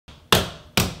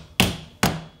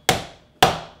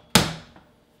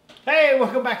Hey,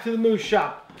 welcome back to the Moose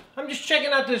Shop. I'm just checking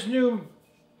out this new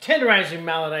tenderizing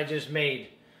mallet I just made.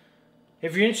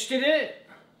 If you're interested in it,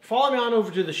 follow me on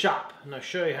over to the shop and I'll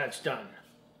show you how it's done.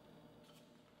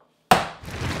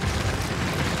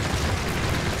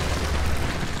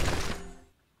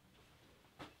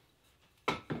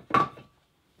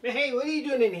 Hey, what are you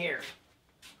doing in here?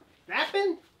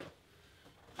 Napping?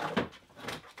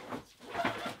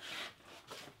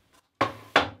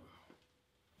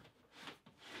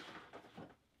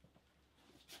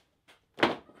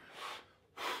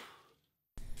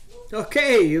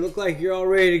 Okay, you look like you're all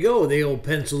ready to go with the old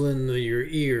pencil in your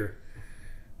ear.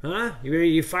 Huh? You ready?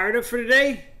 You fired up for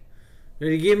today?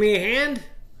 Ready to give me a hand?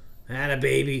 Atta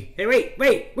baby. Hey, wait,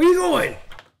 where you going?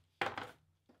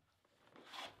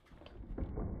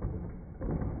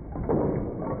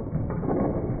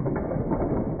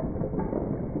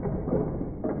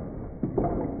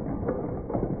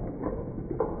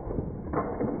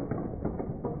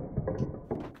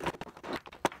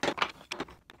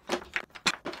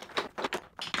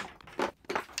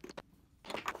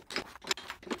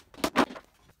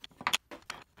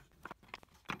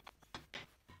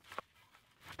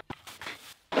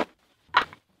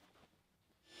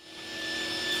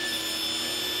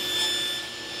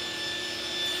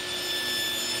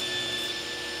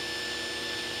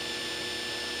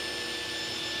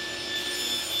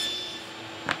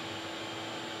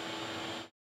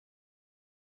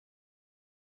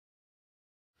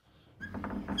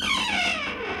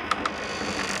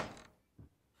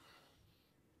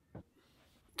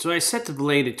 So I set the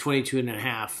blade at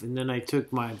 22.5, and then I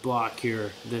took my block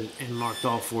here and marked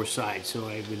all four sides, so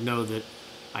I would know that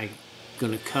I'm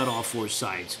going to cut all four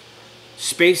sides,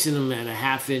 spacing them at a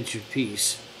 1/2 inch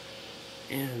apiece,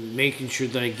 and making sure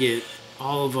that I get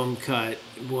all of them cut.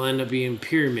 Will end up being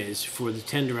pyramids for the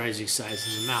tenderizing size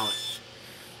of the mallet.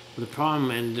 But the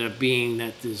problem ended up being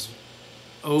that this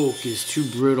oak is too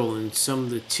brittle, and some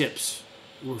of the tips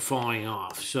were falling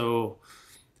off. So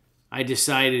I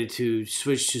decided to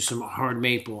switch to some hard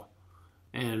maple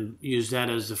and use that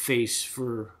as the face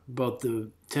for both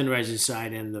the tenderizing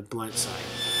side and the blunt side.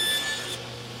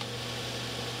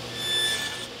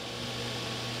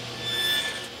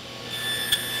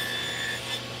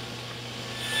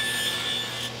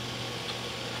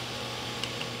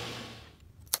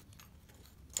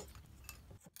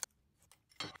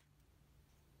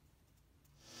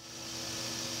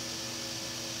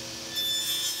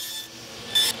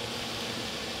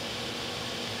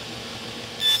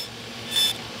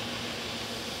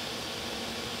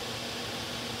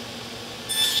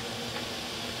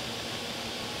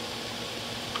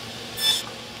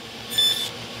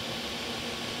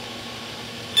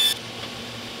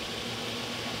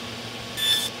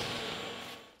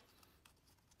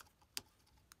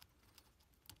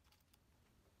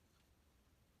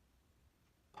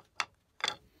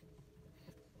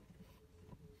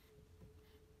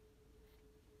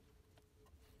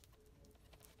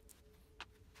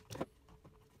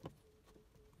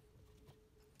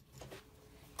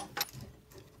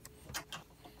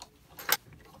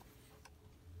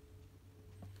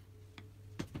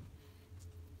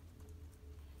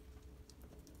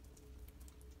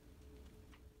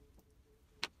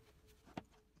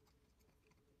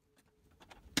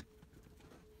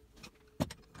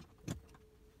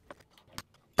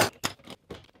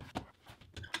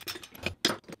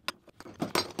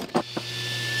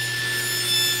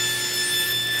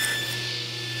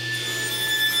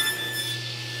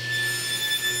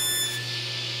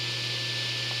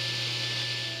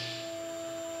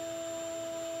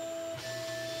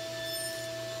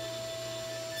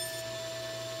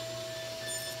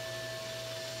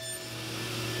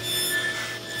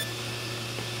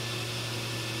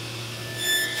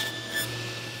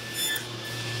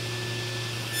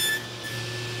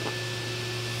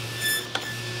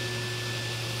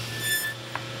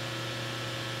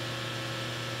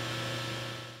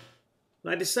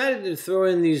 I decided to throw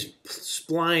in these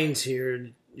splines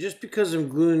here just because I'm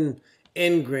gluing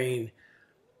end grain,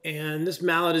 and this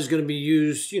mallet is going to be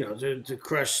used, you know, to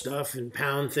crush stuff and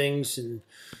pound things, and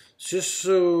just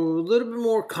so a little bit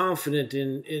more confident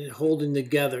in holding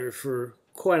together for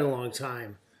quite a long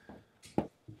time.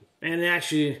 And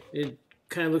actually, it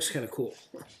kind of looks kind of cool.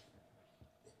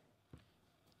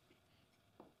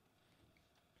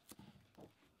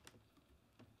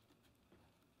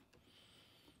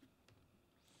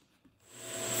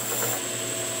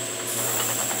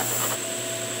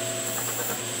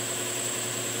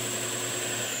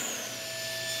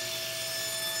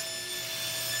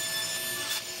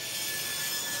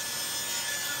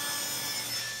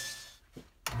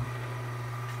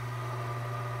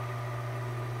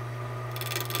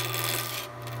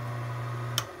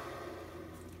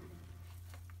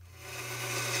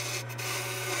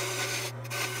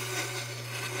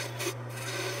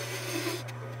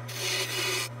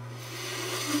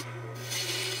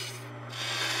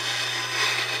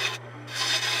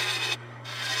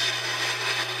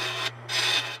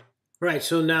 Right,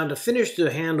 so now to finish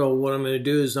the handle, what I'm going to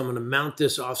do is I'm going to mount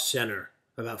this off center,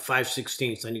 about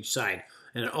 5/16 on each side,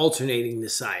 and alternating the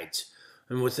sides.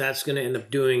 And what that's going to end up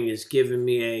doing is giving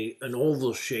me an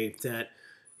oval shape that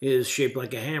is shaped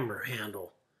like a hammer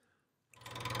handle.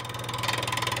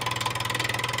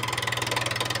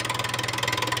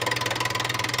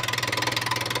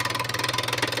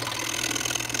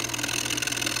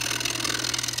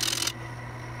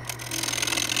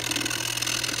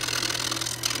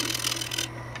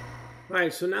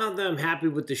 Alright, so now that I'm happy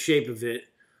with the shape of it,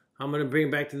 I'm going to bring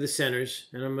it back to the centers,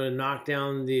 and I'm going to knock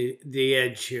down the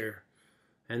edge here.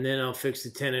 And then I'll fix the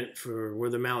tenon for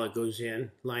where the mallet goes in,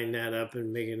 line that up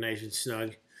and make it nice and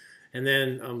snug. And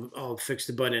then I'll fix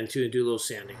the butt end too and do a little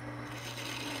sanding.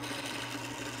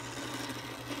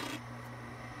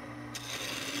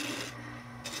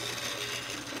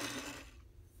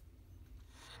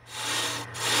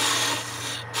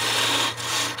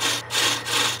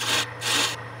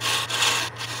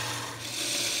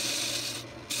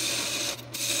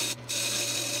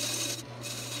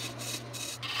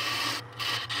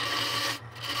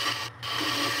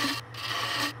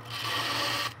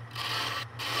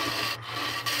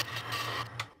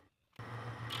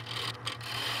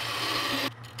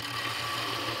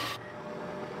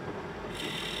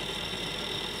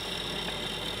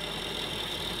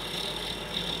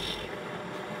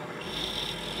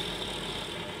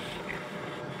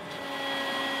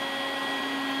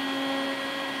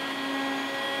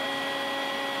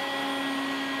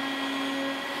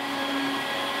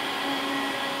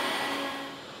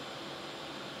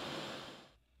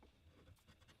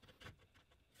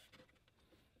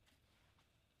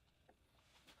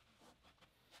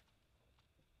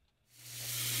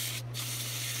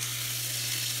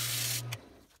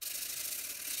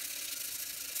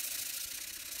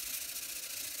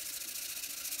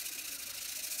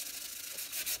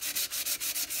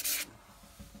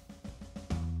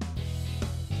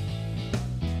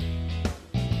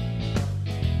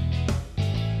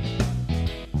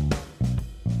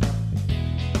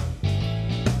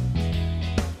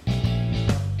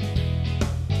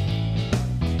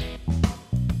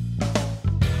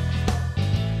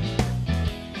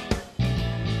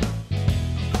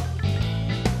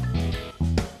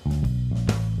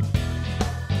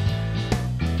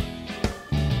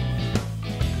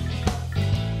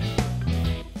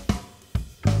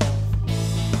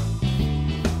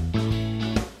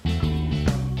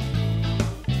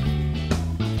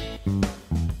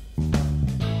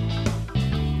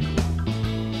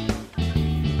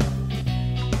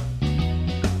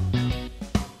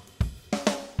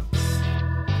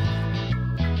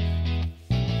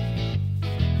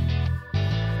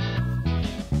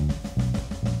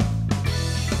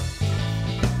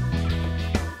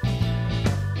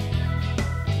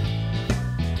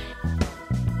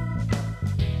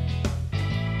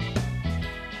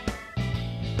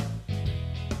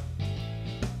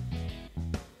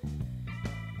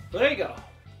 So there you go.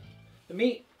 The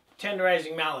meat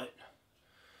tenderizing mallet.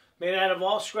 Made out of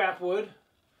all scrap wood.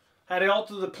 Had to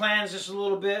alter the plans just a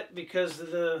little bit because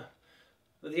the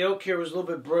oak here was a little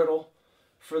bit brittle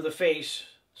for the face.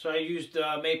 So I used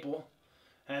maple,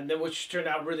 and then which turned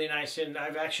out really nice, and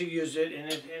I've actually used it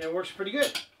and it works pretty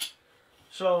good.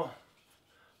 So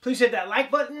please hit that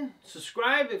like button,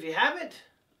 subscribe if you haven't,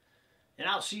 and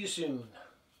I'll see you soon.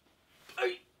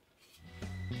 Bye.